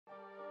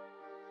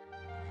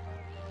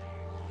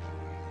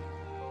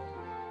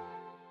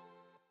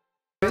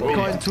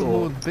to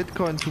moon.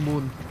 Bitcoin to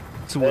moon.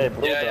 Soon. Hey,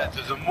 bro. Yeah,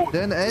 to the moon.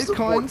 Then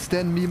altcoins,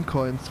 then meme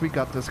coins. We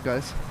got this,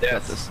 guys. Yes.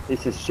 Got this.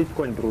 This is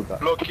shitcoin, bruder.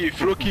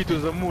 Floki to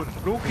the moon.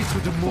 Loki to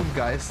the moon,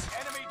 guys.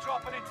 Enemy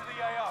dropping into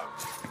the AO.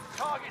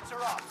 Targets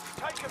are up.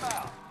 Take them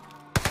out.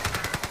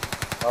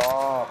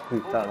 Oh,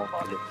 putain,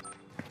 l'enculé.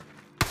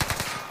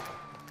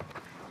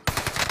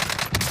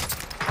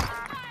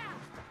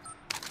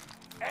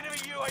 Enemy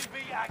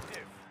UAV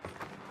active.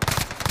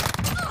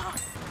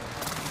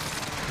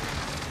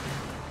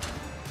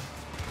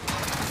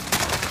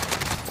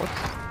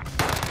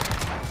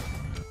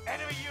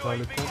 Enemy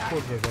UAV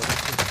active.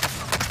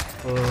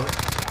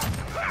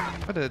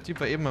 Warte, der Typ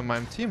war eben in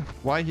meinem Team.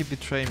 Why he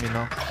betray me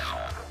now?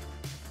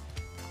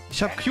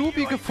 Ich hab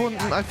QB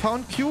gefunden. I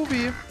found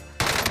QB.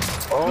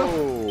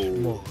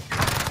 Oh.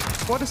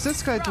 What is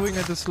this guy doing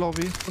at this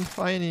lobby? Und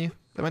Feini.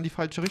 Der war in die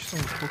falsche Richtung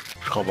geguckt.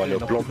 Je crois qu'on va aller au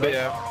plan B.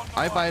 Hein.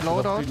 I buy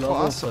loadout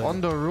for us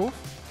on the roof.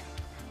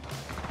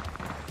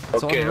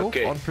 It's Okay, on roof,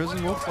 okay. on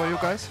prison roof for you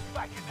guys.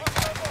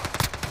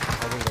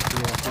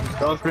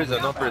 No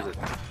prison, no prison.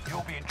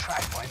 You're being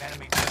tracked by an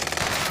enemy.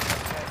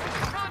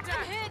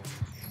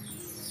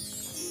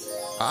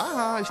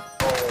 Ah, ich...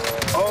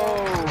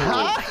 Oh.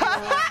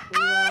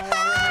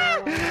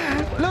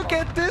 Look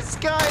at this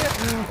guy!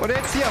 Und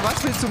jetzt hier,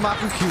 was willst du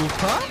machen, Cube?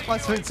 Ha?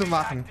 Was willst du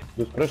machen?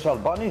 Du sprichst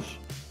Albanisch?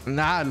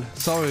 Na,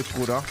 sorry,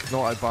 Bruder.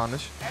 No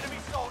Albanisch. Enemy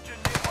soldier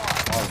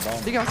nearby.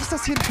 Alban. Digga, was ist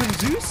das hier denn für ein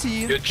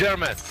Süßi? You're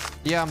German.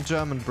 Yeah, I'm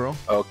German, bro.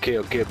 Okay,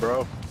 okay,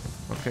 bro.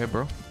 Okay,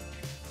 bro.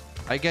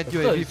 I get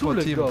UAV for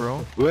team,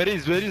 bro. Where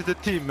is the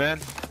team, man?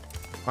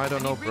 I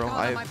don't know, bro.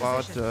 I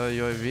bought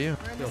UAV.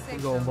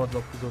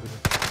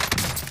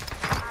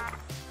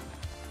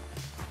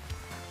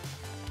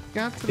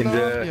 Got to In love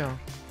the- ya.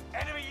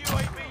 Enemy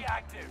UAV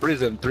active.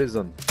 Prison.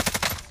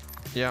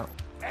 Yeah.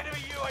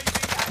 Enemy UAV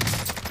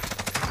active.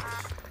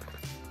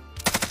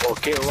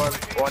 Okay,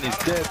 one is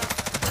dead.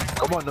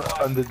 Come on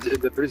in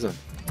the prison.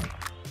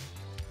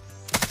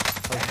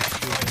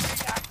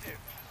 UAV active.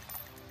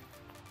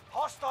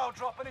 Hostile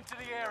dropping into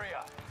the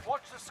area.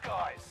 Watch the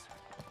skies.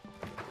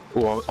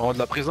 Ou en haut de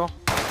la prison?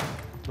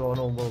 Non,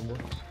 non, moi.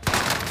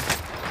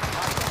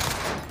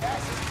 Gas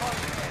is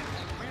closing in.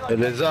 Et Reload.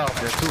 les armes,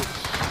 bien tout.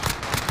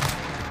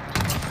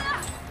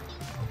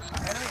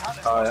 Enemy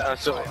hunters Ah, lost un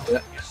sur.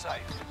 trail. You're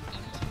safe.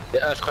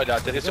 Et un, je crois, il a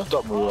atterri sur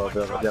toi, moi,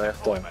 derrière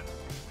toi.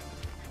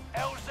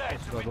 LZ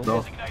to be Non.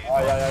 designated.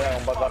 Aïe, aïe, aïe,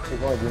 en bas de la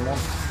prison, il y a du monde.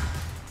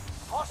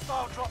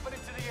 Hostile dropping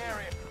into the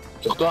area.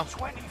 Sur toi?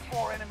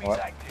 24 enemies Ouais.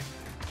 active.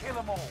 Kill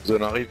them all.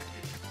 Zone arrive.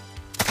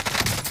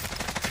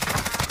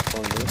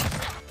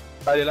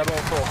 Allez, là-bas, au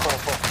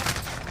fond.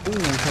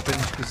 Ich hab ihn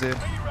nicht gesehen.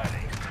 Be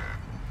ready.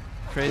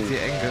 Crazy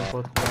angle.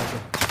 Pas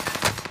trop.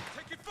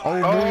 Oh,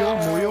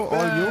 Muyo,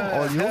 all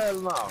you.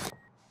 Hell no.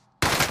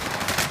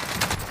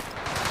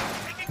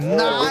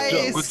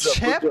 Nice! good job.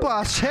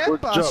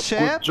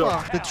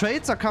 Shepard! The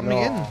trades are coming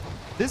No. in.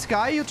 This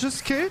guy you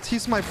just killed,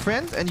 he's my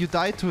friend, and you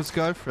died to his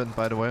girlfriend,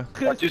 by the way.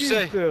 What you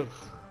say? You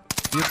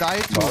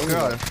died to a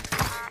girl.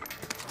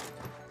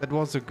 That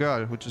was a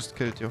girl who just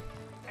killed you.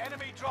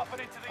 Enemy dropping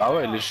into the Ah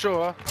ouais, AO. il est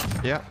chaud, hein?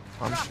 Yeah,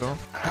 I'm sure.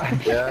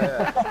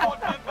 Yeah. Squad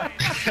member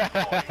is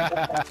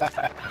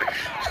deployed.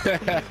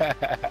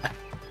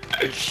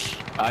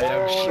 I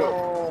am sure.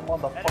 Oh,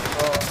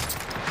 motherfucker.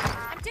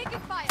 I'm taking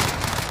fire.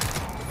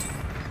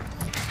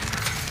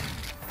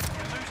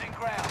 You're losing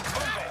ground.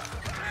 Move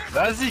it.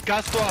 Vas-y,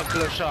 casse-toi,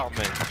 clochard,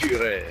 mec.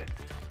 Purée.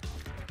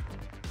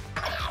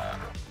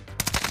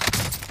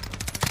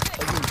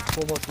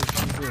 Pour moi, c'est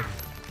fini.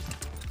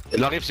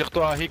 Il arrive sur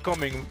toi, he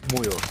coming,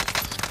 Mouyo.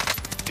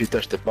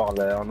 Putain, je te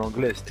parle en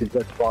anglais. Si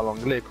toi tu parles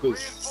anglais, cause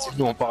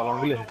nous on parle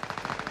anglais.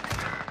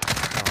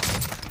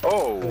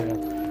 Oh!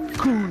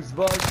 Kuz,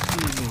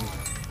 vas-y.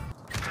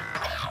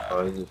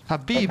 Vas-y.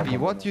 Habibi,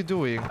 what you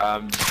doing?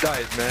 I'm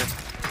died, man.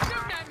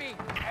 Shooting at me.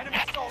 Enemy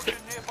soldier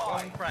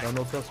nearby. Là,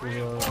 non, place, on Are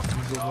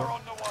va.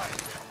 on the way.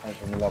 Ah,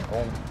 j'ai mis la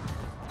bombe.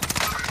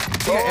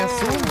 Digga, er ist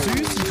so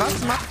süß.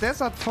 Was macht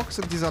Desert Fox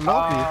in dieser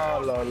Lobby? Ah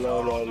la la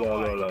la la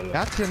la la la. Er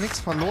hat hier nichts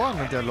verloren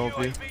in der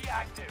Lobby. UAV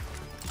active.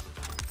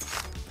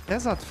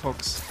 Desert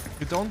Fox,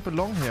 you don't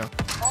belong here.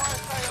 Fire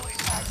sale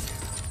is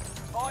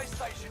active. Buy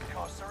station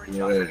costs are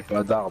Ouais, adjusted. j'ai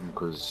pas d'armes,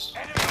 cause.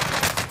 Enemy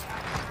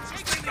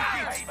taking the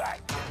payback.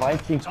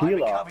 19 Time to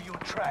killer. cover your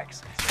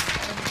tracks.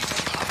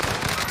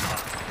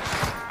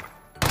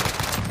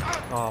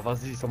 Ah,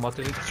 vas-y, ça m'a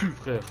tiré dessus,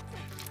 frère.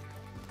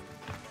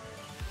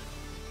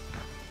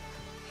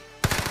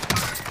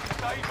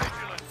 Stay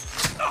vigilant.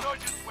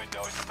 Surgeon's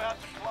window is about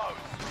to close.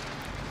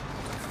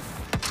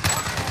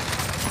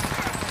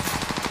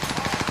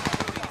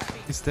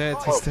 He's dead,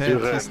 Oh, he's dead,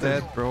 purée. he's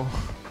dead, bro.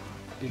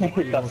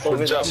 Il t'a sauvé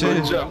Good job, Chill,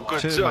 good job, good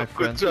chill, job, my good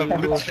friend. job,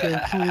 Il good enchaîne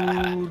job. tout le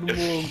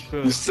monde,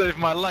 frère. You saved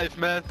my life,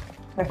 man.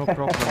 No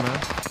problem, man.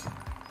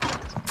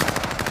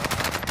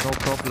 No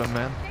problem,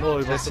 man. Non,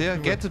 il va Yes, here,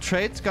 get the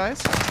trades, guys.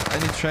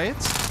 Any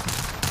trades?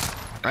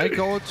 I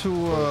go to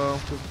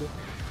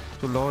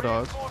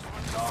loadout.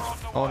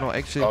 Oh no,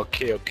 actually,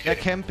 Okay, they're okay.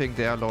 camping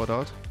there,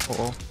 loadout. Oh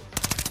oh.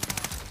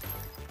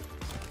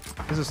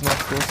 This is not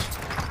good.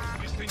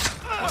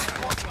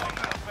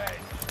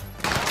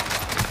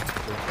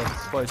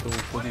 zweite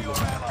Krokodile.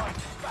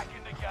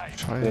 Den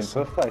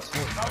Scheiße. Pfeffer ist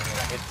gut.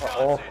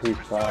 Oh,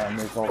 putain,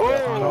 mais j'en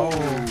Oh!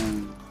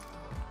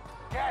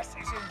 Gas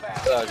is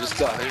inbound. Ah, juste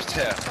là, juste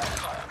here.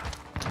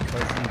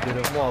 Vas-y,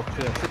 galère-moi,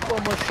 frère. C'est quoi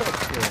ma shot,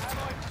 frère?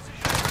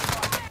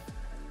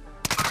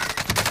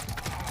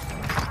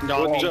 Good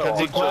job,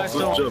 good job,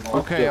 good job.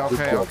 Okay,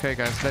 okay, okay,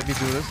 guys. Let me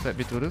do this. Let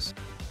me do this.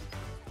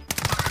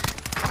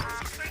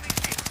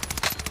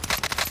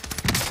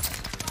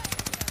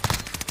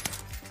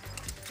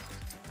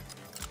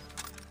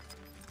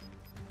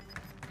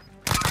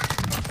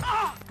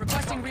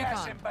 Requesting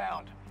Gas recon.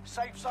 inbound.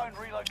 Safe zone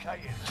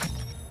relocated.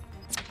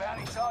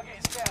 Bounty target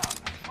is down.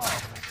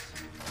 Marvelous.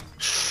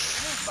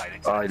 You've made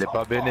it to Ah, the il est top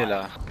pas béné five.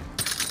 là.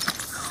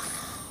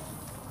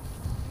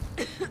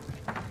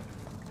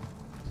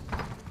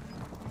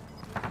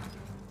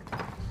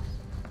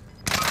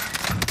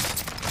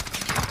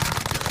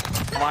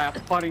 Vai a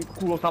fare in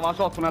culo, stava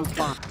sotto nel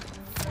pan.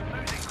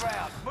 Losing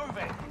ground. Move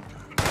it.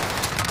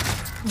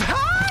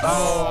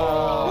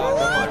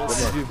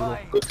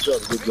 Good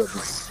job, good job.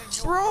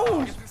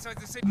 Bro!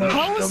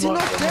 How is he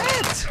not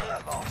dead?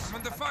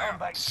 Come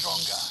back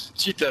stronger.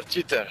 Cheater,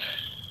 cheater.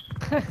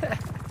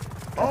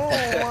 Oh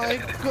my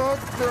god,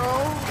 bro!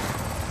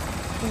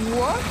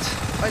 What?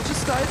 I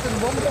just died in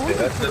one Il bullet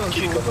reste oder 9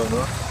 kills so. quand même,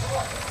 hein.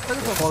 Das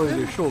ist doch Oh, il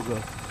schlimm. est chaud,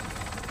 gars.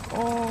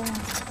 Oh.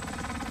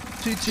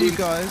 GG,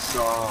 guys.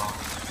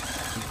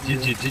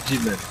 GG, GG,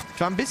 man. Ich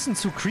war ein bisschen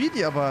zu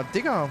greedy, aber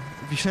Digga,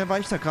 wie schnell war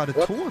ich da gerade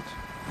What? tot?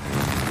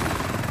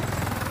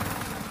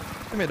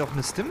 Ich hab mir doch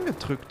eine Stim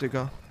gedrückt,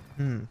 Digga.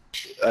 Hm.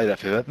 Ah, il a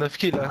fait 29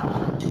 kills,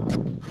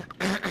 hein.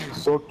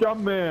 So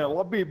calme,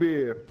 la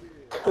bibi.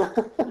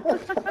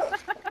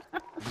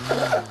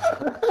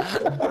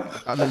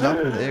 Alle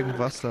lachen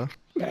irgendwas da.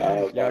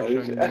 Ja,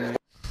 schön.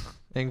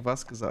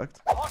 Irgendwas gesagt.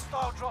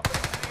 Hostile dropping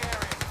into the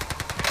area.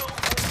 Kill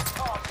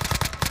all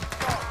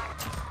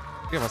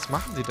targets. Ja, was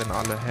machen die denn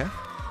alle, hä?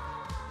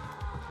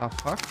 Ah,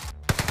 fuck.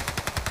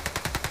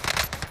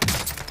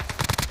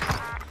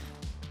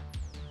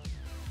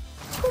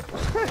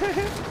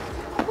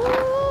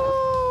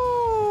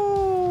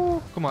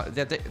 Guck mal,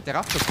 der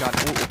rafft das gar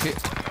nicht. Oh, okay.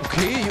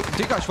 Okay,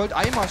 Digga, ich wollte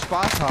einmal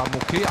Spaß haben,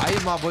 okay?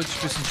 Einmal wollte ich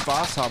ein bisschen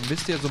Spaß haben.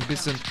 Wisst ihr, so ein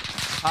bisschen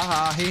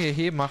haha,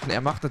 hehehe machen.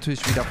 Er macht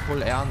natürlich wieder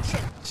voll ernst.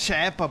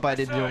 Schäper bei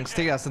den Jungs.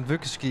 Digga, das sind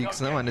wirklich Geeks,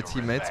 ne? Meine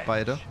Teammates,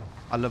 beide.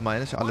 Alle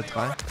meine ich, alle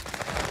drei.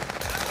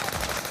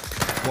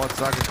 Wort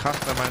sage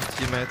Kraft bei meinem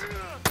Teammate.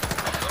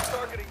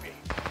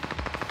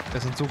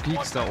 Das sind so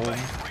Geeks da oben.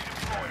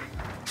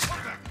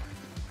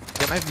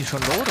 Die haben eigentlich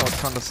schon Loadout,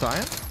 kann das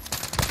sein?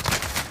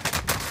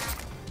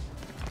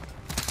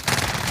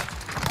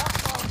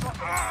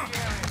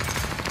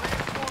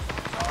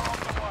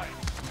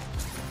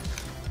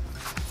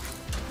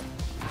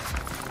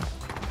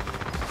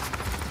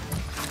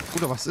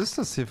 Bruder, was ist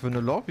das hier für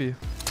eine Lobby?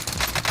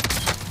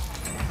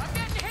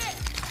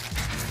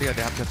 Digga,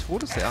 der hat ja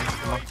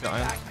Todesernst gemacht, der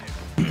eine.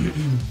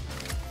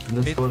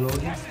 Red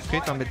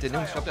mal mit den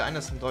Jungs. Ich glaube, der eine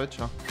ist ein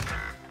Deutscher.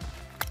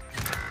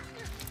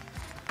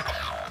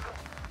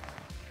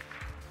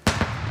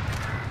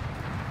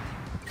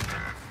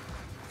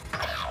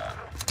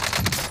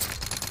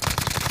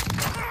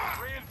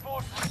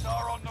 Reinforcements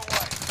are on the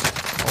way.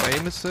 Oh,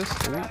 Aim Assist.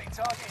 Oh. Bounty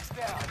target is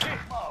down.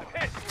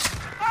 Marvelous.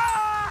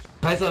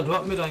 KayzahR,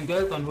 drop mir dein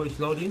Geld, dann hol ich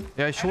Lodi.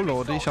 Ja, ich hole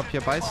Lodi. Ich habe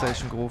hier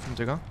Buy-Station gerufen,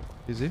 Digga.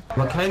 Easy.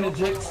 Aber keine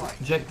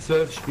Jack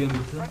 12 spielen,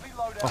 bitte.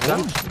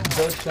 Warum?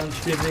 Deutschland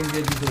spielt wegen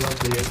dir diese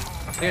Leute jetzt.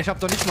 Digga, ich habe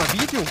doch nicht mal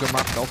Video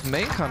gemacht auf dem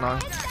Main-Kanal.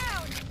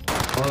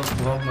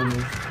 Braucht man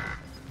nicht.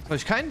 Soll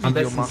ich kein Am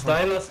Video besten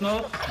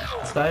machen?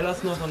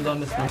 Stylers noch und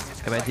dann ist das.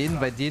 Ja,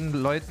 bei den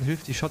Leuten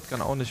hilft die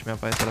Shotgun auch nicht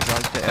mehr weiter. Da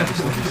sage ich dir ehrlich,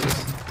 so wie es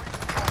ist.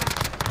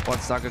 Boah,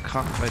 jetzt da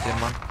gekracht bei dem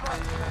Mann.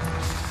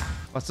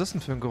 Was ist das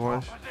denn für ein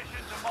Geräusch?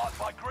 Positions are marked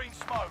by green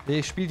smoke. Nee,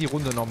 ich spiele die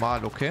Runde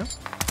normal, okay?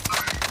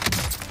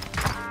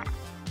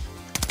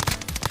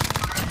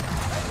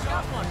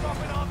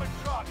 Dropping armored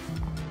truck.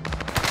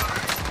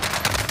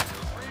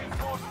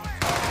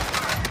 Reinforcements are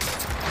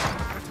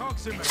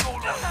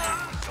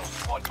until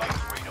squad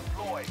mates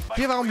redeploy.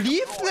 Hier, warum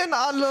liefen denn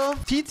alle?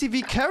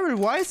 TTV Carol,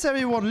 why is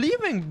everyone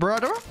leaving,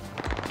 brother?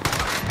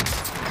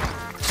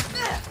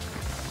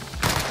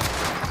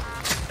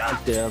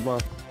 Der war.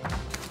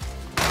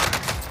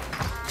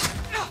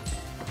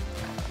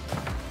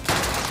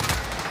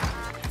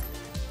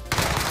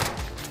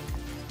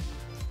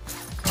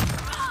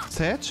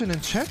 Zählt in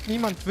den Chat,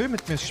 niemand will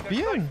mit mir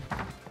spielen.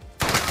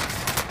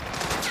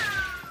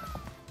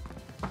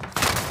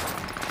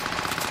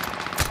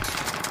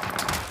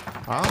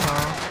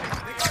 Aha.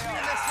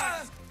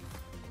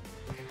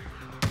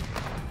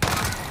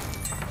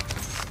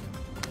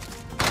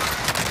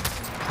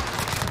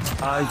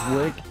 Ah, ich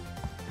weg.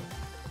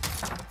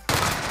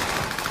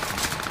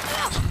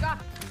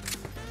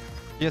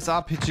 Hier ist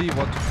RPG,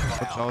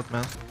 watch out,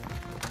 man.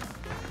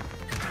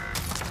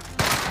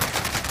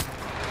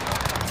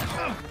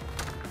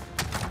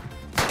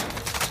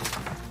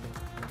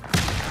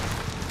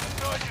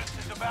 Insurgents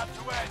is about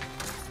to end.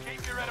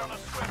 Keep your head on a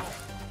swivel.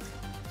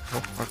 Oh,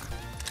 fuck.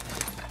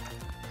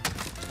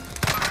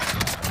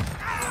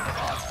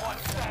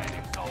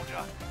 Outstanding,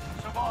 soldier.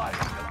 Survive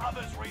until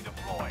others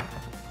redeploy.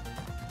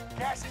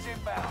 Gas is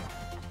inbound.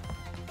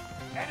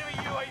 Enemy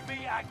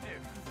UAV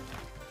active.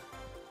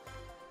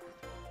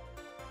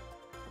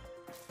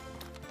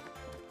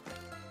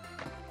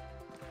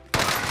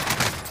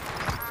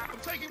 I'm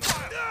taking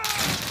fire.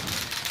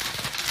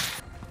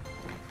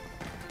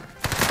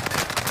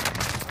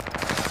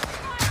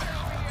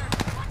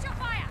 Watch your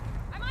fire.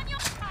 I'm on your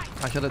side.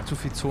 Ah, ich hatte zu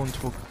viel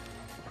Zonendruck.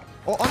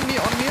 Oh, on me,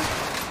 on me.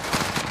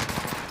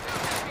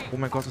 Oh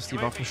mein Gott, ist die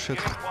Waffe shit.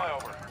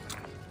 Flyover.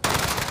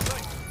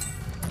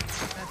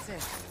 That's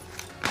it.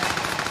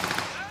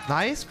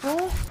 Nice,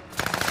 Bro.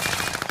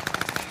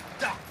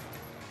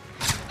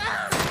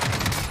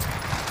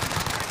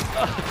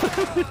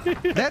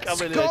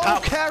 Let's go,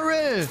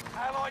 Carol!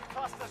 Allied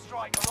cluster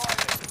strike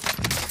arriving.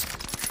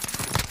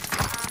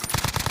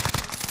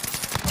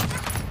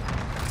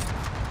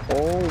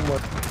 Oh my.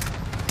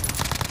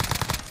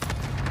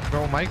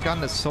 Bro, my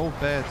gun is so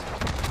bad.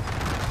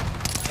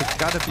 It's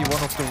gotta be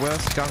one of the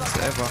worst guns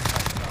ever.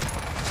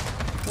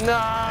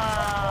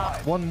 Nah.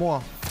 One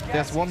more.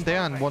 There's one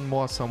there and one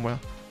more somewhere.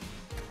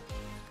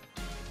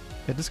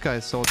 Yeah, this guy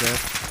is so dead.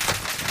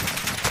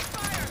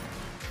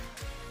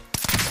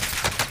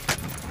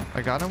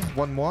 I got him.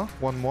 One more.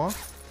 One more.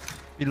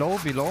 Below,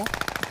 below.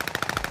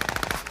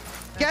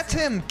 Get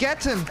him!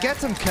 Get him! Get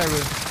him,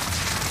 Carol!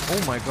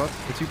 Oh my god,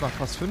 der Typ macht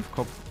fast 5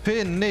 Kopf.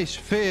 Finish,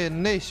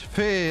 finish,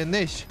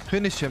 finish.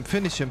 Finish him,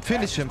 finish him,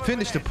 finish him,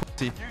 finish the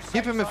pussy.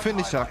 Give him a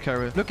finisher,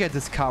 Carol. Look at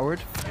this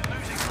coward. You're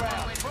losing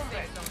ground. Move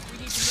it. We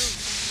need to move.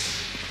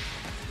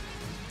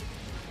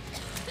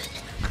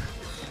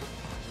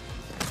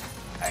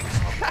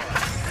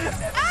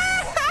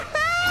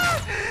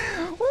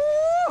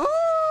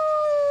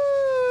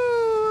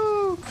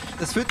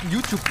 Das wird ein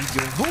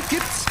YouTube-Video. Wo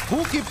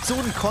gibt's so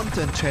einen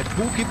Content, Chat?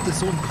 Wo gibt es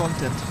so einen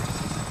Content?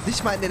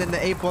 Nicht mal in den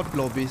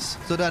A-Bot-Lobbys,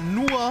 sondern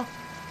nur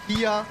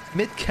hier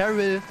mit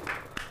Carol.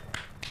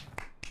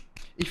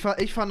 Ich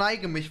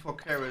verneige mich vor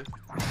Carol.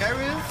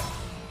 Carol?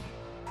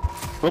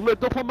 Komm mir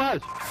doch mal.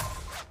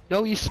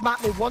 Yo, you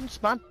smacked me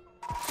once, man.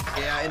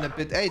 Yeah, in a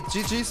bit. Hey,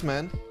 GG's,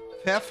 man.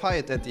 Fair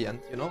fight at the end,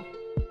 you know?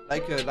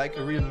 Like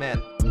a real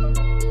man.